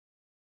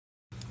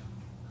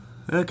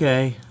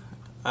Okay,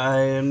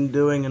 I am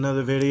doing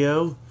another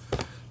video.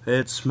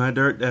 It's my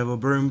Dirt Devil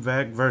broom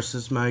vac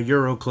versus my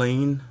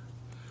EUROCLEAN.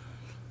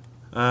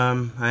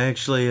 I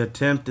actually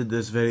attempted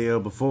this video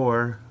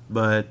before,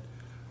 but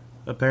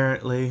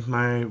apparently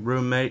my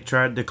roommate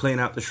tried to clean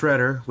out the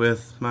shredder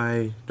with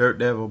my Dirt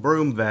Devil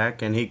broom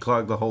vac and he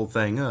clogged the whole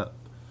thing up.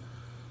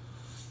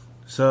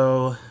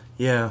 So,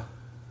 yeah,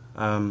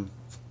 I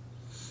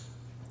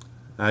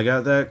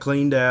got that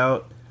cleaned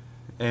out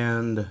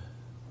and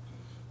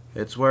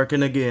it's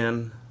working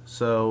again.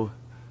 So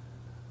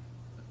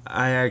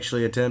I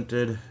actually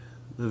attempted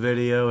the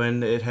video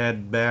and it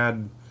had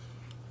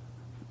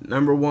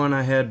number one,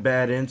 I had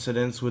bad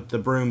incidents with the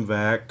broom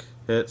vac.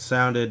 It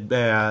sounded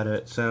bad,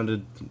 it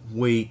sounded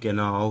weak and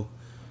all.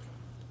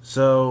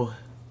 So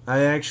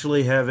I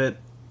actually have it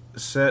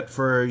set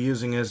for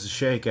using as a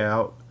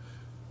shakeout.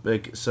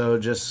 So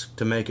just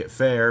to make it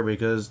fair,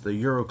 because the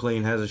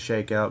EUROCLEAN has a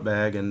shakeout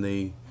bag and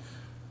the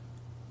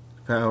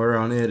power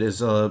on it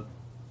is a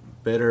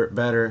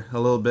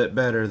little bit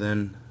better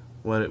than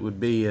what it would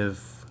be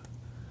if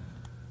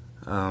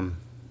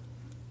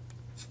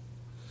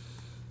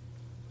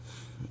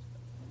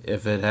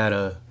it had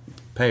a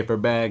paper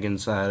bag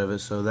inside of it.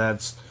 So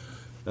that's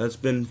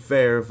been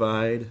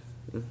verified.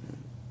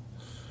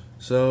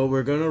 So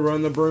we're gonna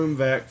run the broom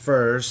vac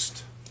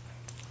first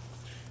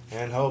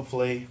and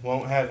hopefully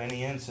won't have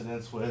any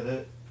incidents with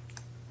it.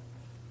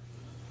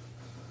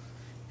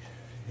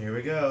 Here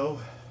we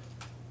go.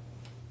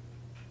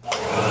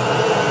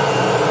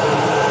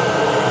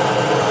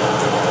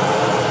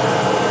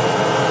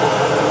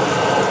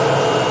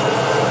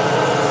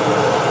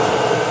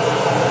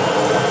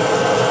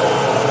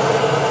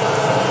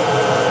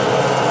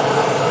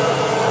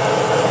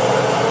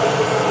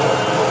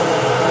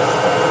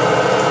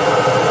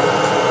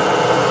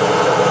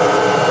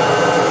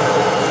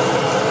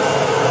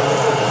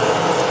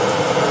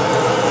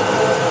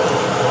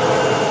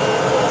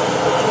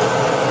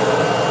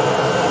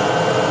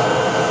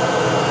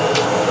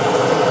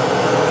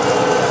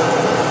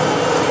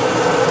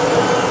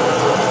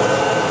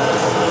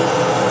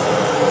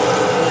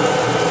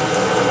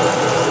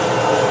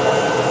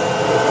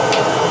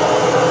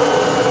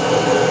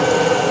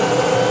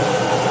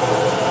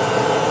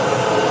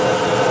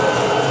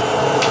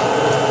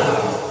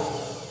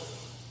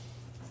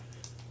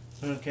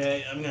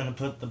 Okay, I'm going to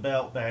put the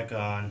belt back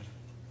on.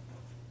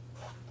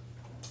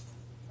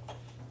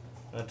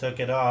 I took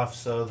it off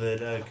so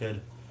that I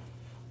could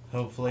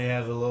hopefully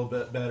have a little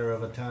bit better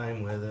of a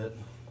time with it.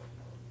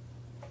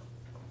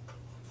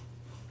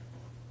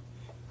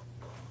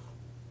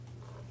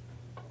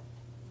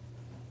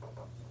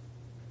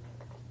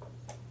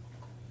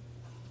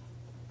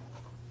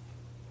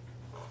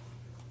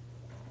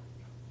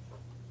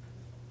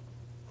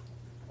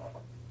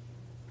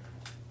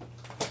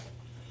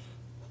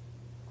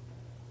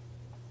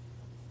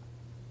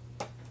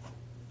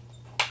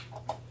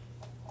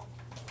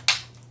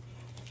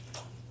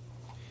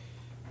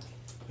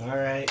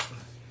 Alright,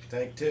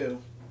 take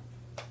two.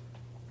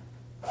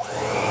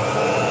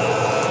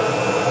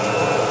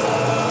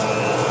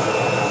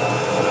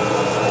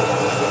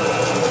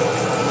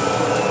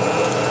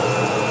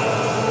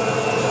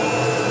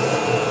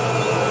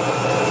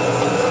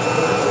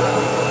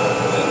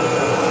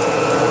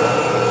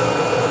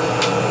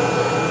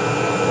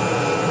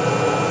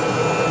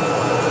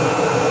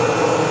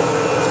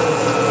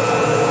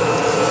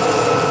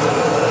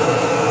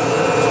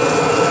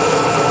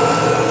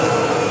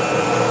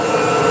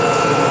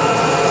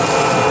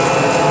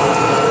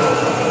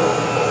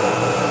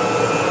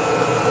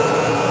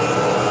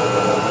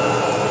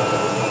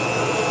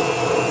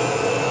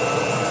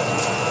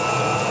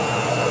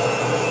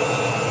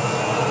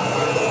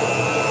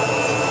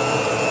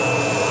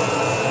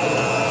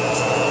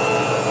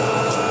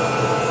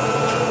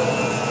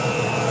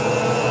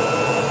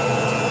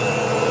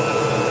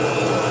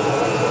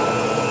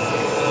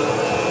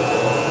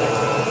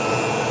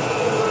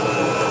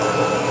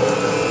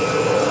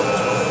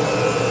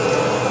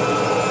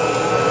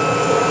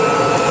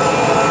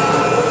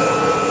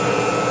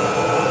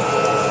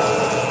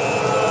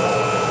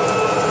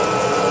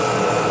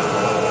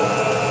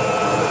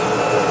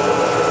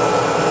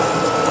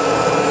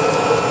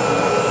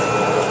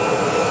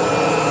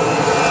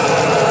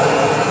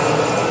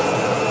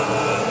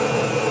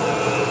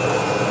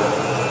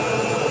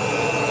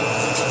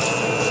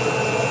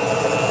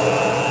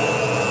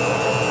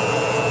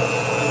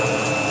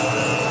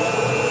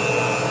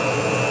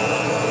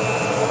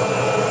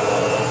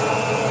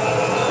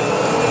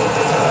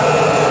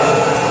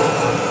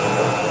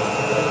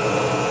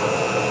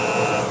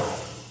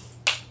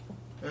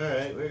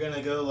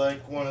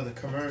 Like one of the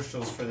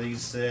commercials for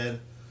these said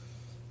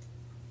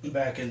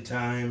back in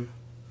time,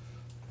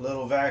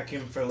 little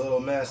vacuum for little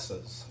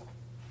messes.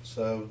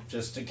 So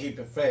just to keep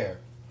it fair,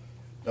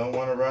 don't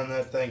want to run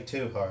that thing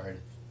too hard.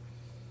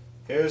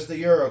 Here's the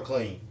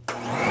EUROCLEAN.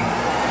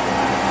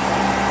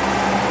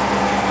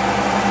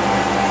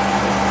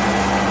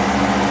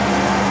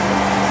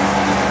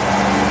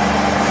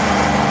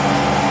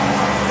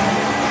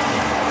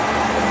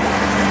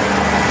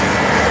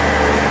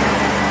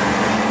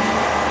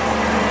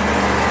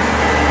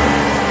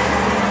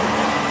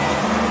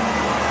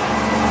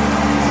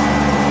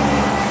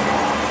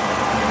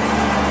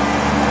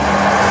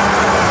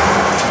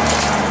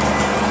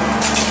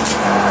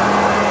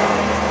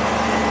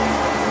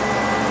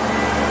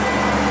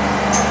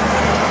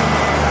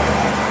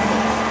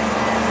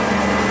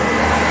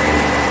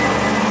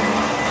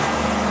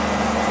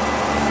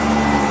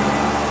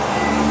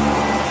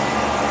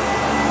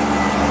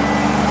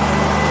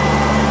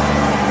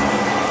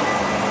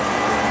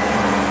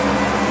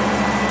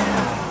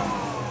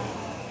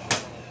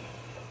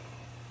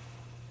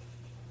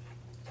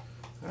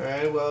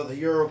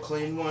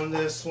 EUROCLEAN won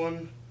this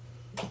one,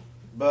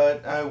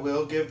 but I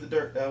will give the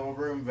Dirt Devil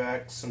broom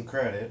vac some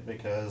credit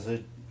because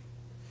it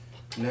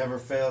never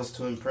fails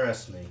to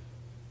impress me.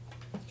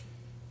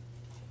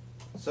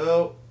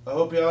 So, I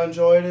hope y'all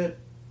enjoyed it.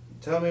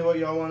 Tell me what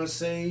y'all want to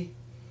see,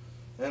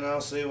 and I'll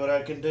see what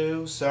I can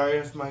do. Sorry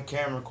if my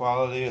camera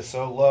quality is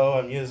so low.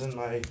 I'm using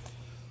my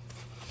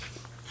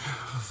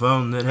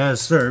phone that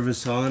has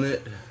service on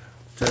it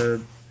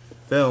to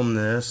film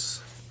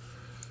this.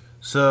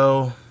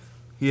 So,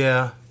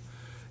 yeah,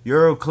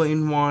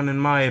 EUROCLEAN won in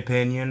my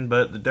opinion,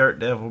 but the Dirt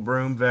Devil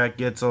broom vac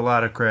gets a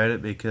lot of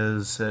credit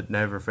because it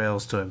never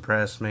fails to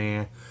impress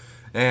me,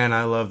 and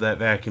I love that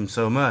vacuum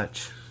so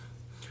much.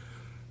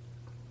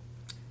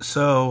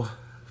 So,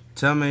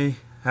 tell me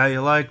how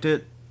you liked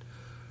it,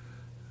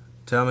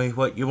 tell me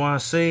what you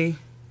want to see,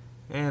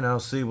 and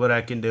I'll see what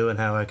I can do and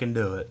how I can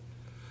do it.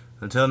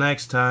 Until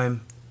next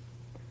time.